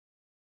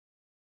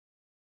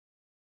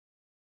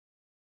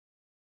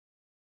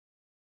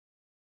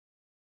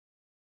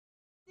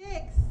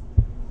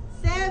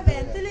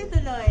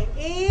tuloy.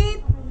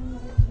 8,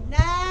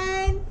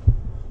 9,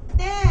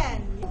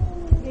 10.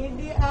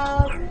 Baby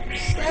out.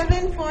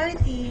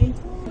 7:40.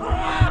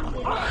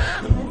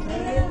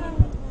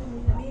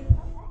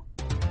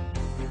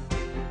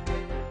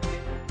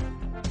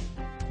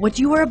 What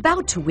you are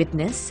about to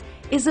witness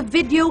is a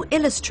video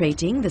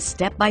illustrating the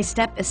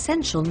step-by-step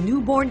essential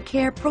newborn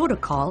care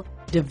protocol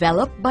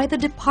developed by the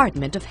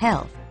Department of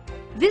Health.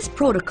 This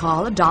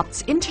protocol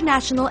adopts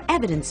international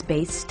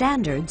evidence-based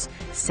standards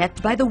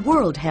set by the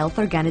World Health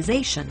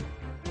Organization.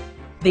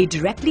 They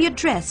directly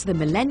address the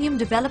Millennium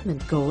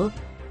Development Goal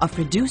of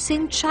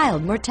reducing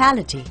child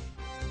mortality.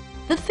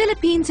 The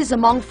Philippines is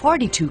among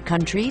 42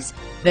 countries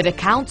that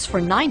accounts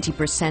for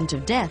 90%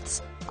 of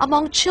deaths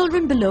among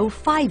children below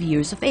 5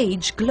 years of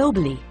age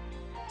globally.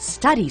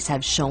 Studies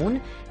have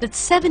shown that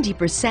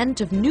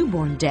 70% of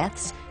newborn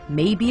deaths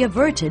may be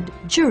averted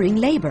during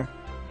labor,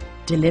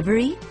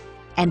 delivery,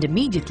 and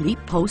immediately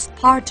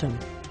postpartum.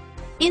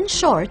 In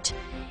short,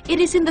 it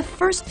is in the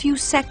first few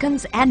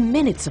seconds and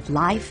minutes of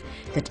life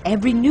that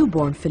every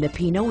newborn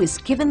Filipino is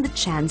given the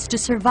chance to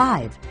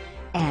survive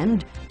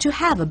and to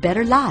have a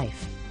better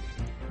life.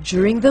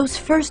 During those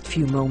first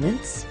few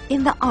moments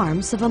in the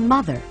arms of a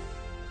mother,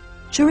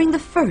 during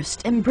the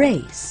first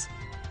embrace,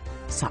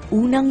 sa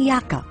unang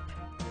yakap.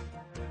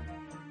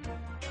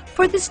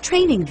 For this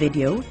training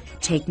video,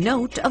 take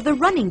note of the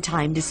running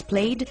time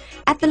displayed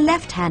at the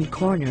left-hand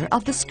corner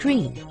of the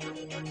screen.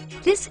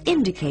 This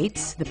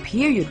indicates the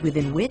period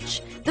within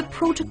which the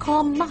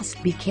protocol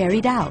must be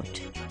carried out.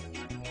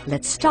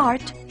 Let's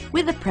start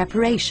with the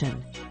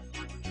preparation.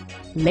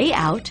 Lay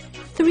out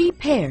 3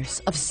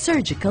 pairs of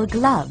surgical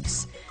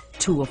gloves,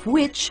 2 of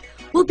which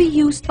will be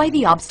used by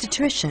the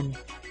obstetrician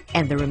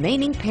and the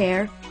remaining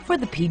pair for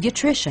the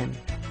pediatrician.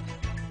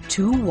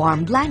 2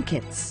 warm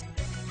blankets,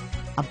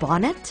 a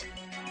bonnet,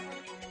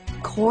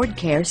 cord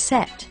care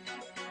set,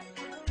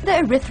 the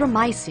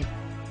erythromycin,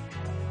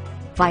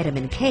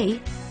 vitamin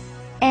K,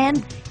 and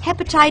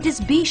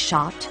hepatitis B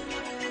shot.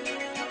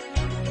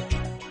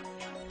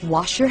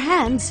 Wash your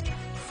hands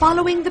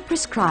following the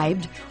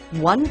prescribed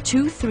 1,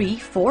 2, 3,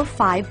 4,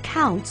 5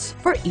 counts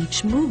for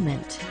each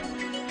movement.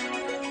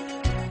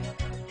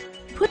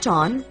 Put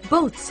on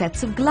both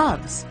sets of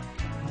gloves.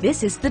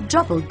 This is the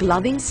double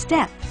gloving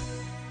step.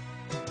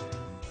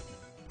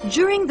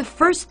 During the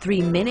first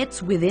 3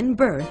 minutes within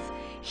birth,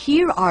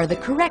 here are the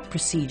correct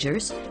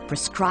procedures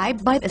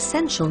prescribed by the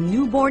Essential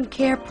Newborn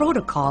Care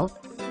Protocol.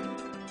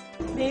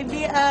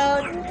 Baby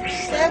out.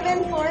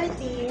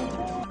 7:40.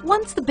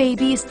 Once the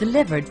baby is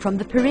delivered from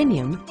the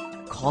perineum,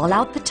 call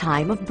out the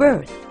time of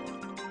birth.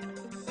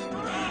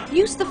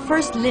 Use the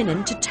first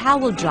linen to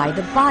towel dry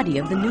the body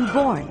of the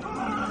newborn.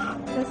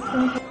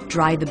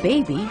 Dry the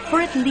baby for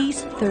at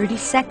least 30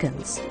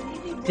 seconds.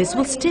 This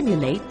will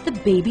stimulate the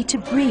baby to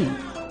breathe.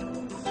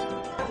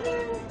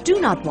 Do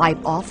not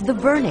wipe off the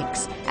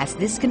vernix, as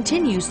this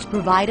continues to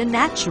provide a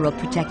natural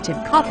protective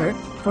cover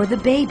for the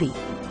baby.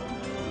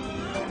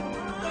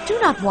 Do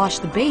not wash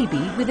the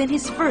baby within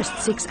his first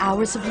 6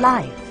 hours of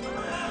life.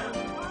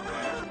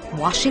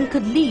 Washing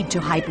could lead to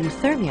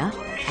hypothermia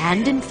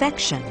and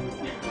infection.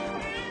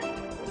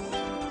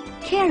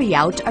 Carry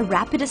out a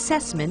rapid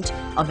assessment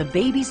of the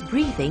baby's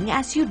breathing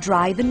as you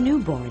dry the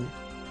newborn.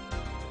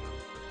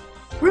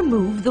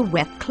 Remove the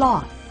wet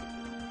cloth.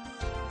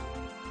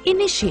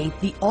 Initiate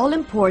the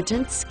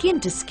all-important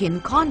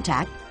skin-to-skin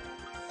contact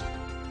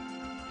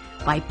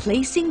by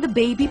placing the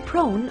baby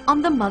prone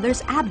on the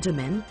mother's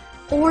abdomen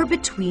or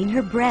between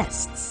her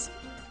breasts.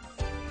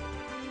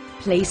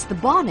 Place the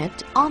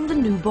bonnet on the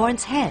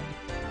newborn's head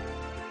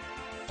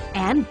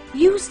and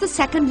use the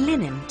second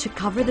linen to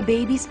cover the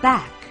baby's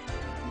back,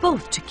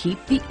 both to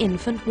keep the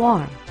infant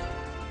warm.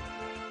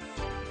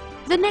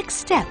 The next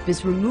step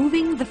is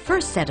removing the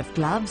first set of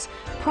gloves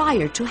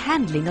prior to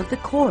handling of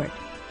the cord.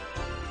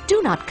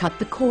 Do not cut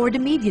the cord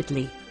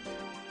immediately.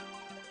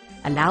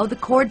 Allow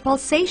the cord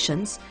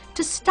pulsations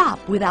to stop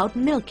without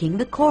milking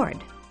the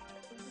cord.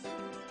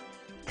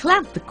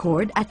 Clamp the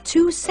cord at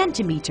 2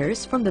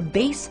 centimeters from the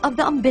base of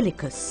the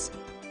umbilicus.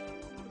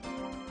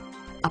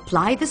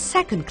 Apply the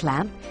second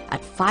clamp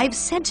at 5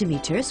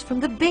 centimeters from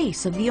the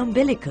base of the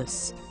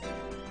umbilicus.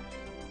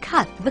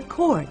 Cut the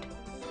cord.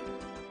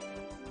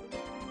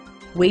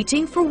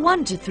 Waiting for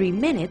 1 to 3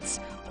 minutes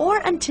or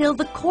until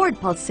the cord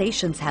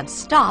pulsations have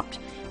stopped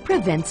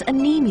prevents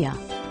anemia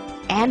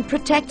and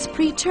protects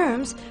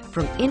preterms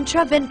from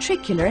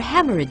intraventricular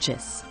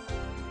hemorrhages.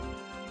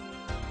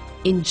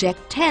 Inject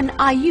 10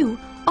 IU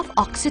of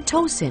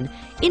oxytocin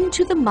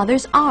into the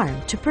mother's arm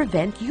to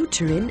prevent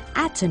uterine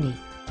atony.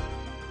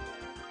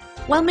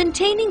 While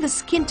maintaining the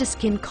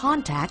skin-to-skin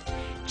contact,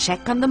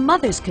 check on the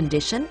mother's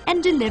condition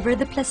and deliver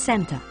the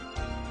placenta.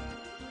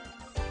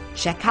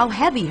 Check how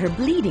heavy her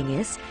bleeding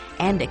is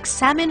and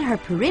examine her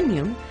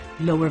perineum,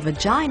 lower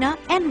vagina,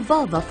 and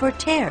vulva for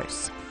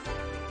tears.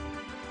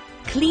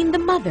 Clean the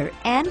mother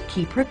and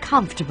keep her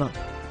comfortable.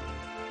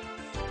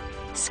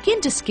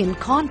 Skin-to-skin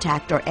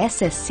contact, or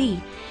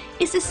SSC,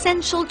 is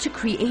essential to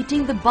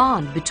creating the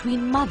bond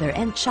between mother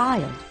and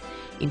child,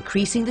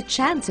 increasing the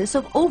chances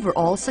of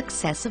overall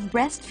success of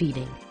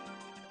breastfeeding.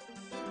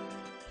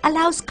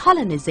 allows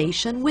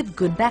colonization with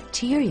good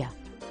bacteria,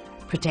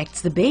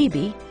 protects the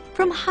baby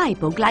from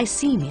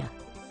hypoglycemia.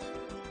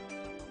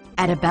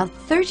 At about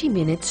 30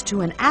 minutes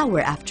to an hour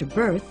after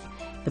birth,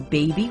 the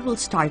baby will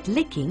start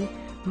licking,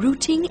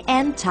 rooting,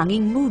 and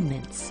tonguing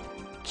movements,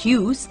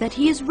 cues that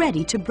he is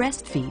ready to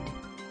breastfeed.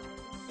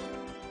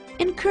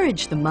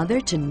 Encourage the mother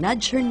to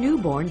nudge her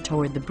newborn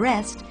toward the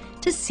breast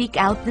to seek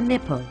out the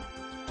nipple.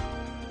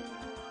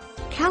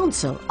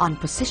 Counsel on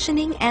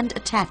positioning and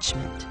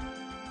attachment.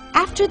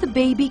 After the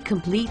baby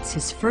completes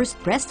his first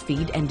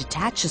breastfeed and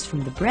detaches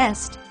from the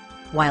breast,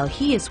 while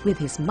he is with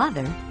his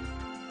mother,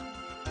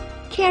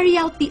 carry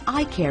out the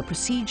eye care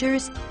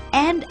procedures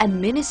and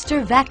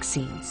administer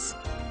vaccines.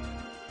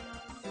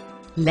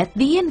 Let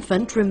the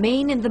infant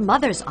remain in the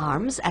mother's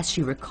arms as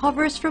she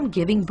recovers from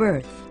giving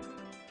birth.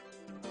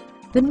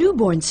 The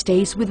newborn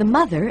stays with the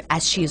mother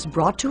as she is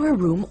brought to her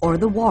room or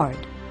the ward.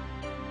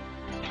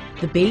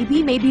 The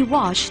baby may be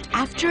washed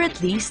after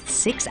at least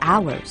 6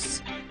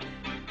 hours.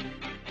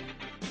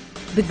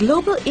 The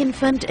Global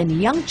Infant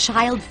and Young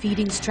Child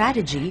Feeding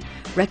Strategy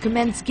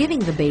recommends giving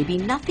the baby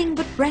nothing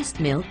but breast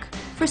milk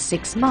for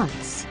 6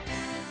 months.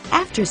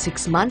 After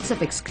 6 months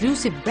of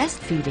exclusive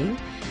breastfeeding,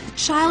 the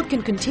child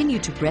can continue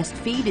to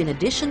breastfeed in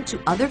addition to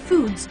other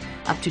foods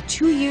up to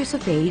 2 years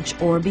of age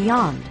or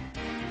beyond.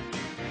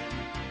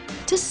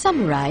 To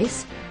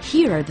summarize,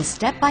 here are the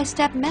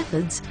step-by-step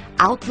methods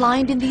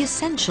outlined in the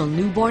Essential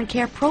Newborn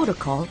Care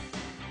Protocol.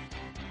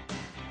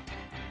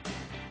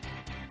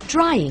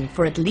 Drying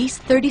for at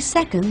least 30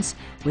 seconds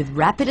with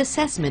rapid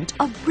assessment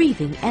of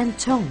breathing and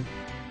tone.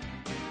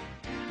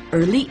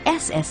 Early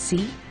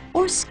SSC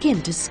or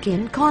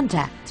skin-to-skin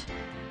contact.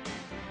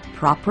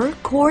 Proper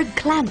cord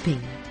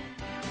clamping.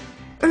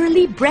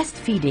 Early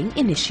breastfeeding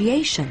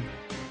initiation.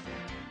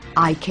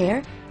 Eye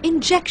care,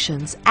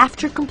 injections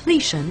after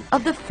completion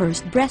of the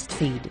first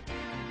breastfeed.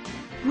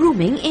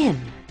 Rooming in.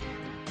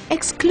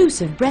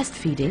 Exclusive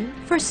breastfeeding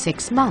for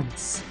 6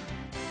 months.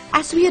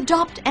 As we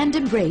adopt and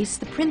embrace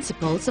the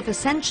principles of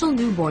essential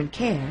newborn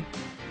care,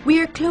 we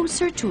are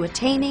closer to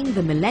attaining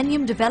the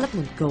Millennium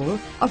Development Goal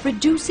of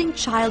reducing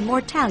child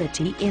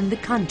mortality in the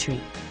country.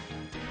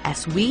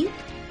 As we,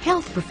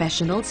 health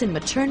professionals in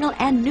maternal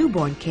and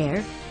newborn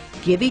care,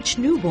 give each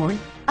newborn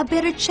a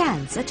better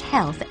chance at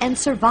health and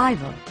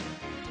survival.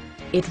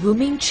 It will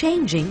mean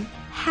changing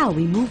how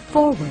we move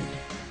forward.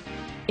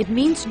 It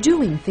means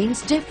doing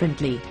things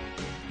differently,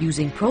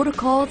 using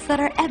protocols that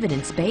are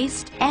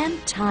evidence-based and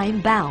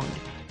time-bound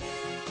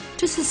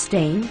to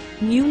sustain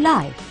new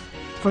life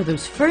for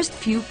those first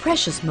few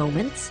precious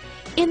moments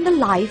in the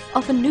life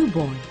of a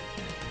newborn,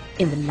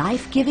 in the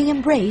life-giving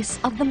embrace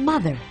of the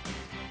mother.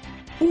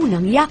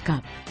 Unang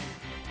yakap.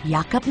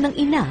 Yakap ng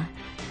ina,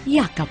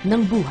 yakap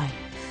ng buhay.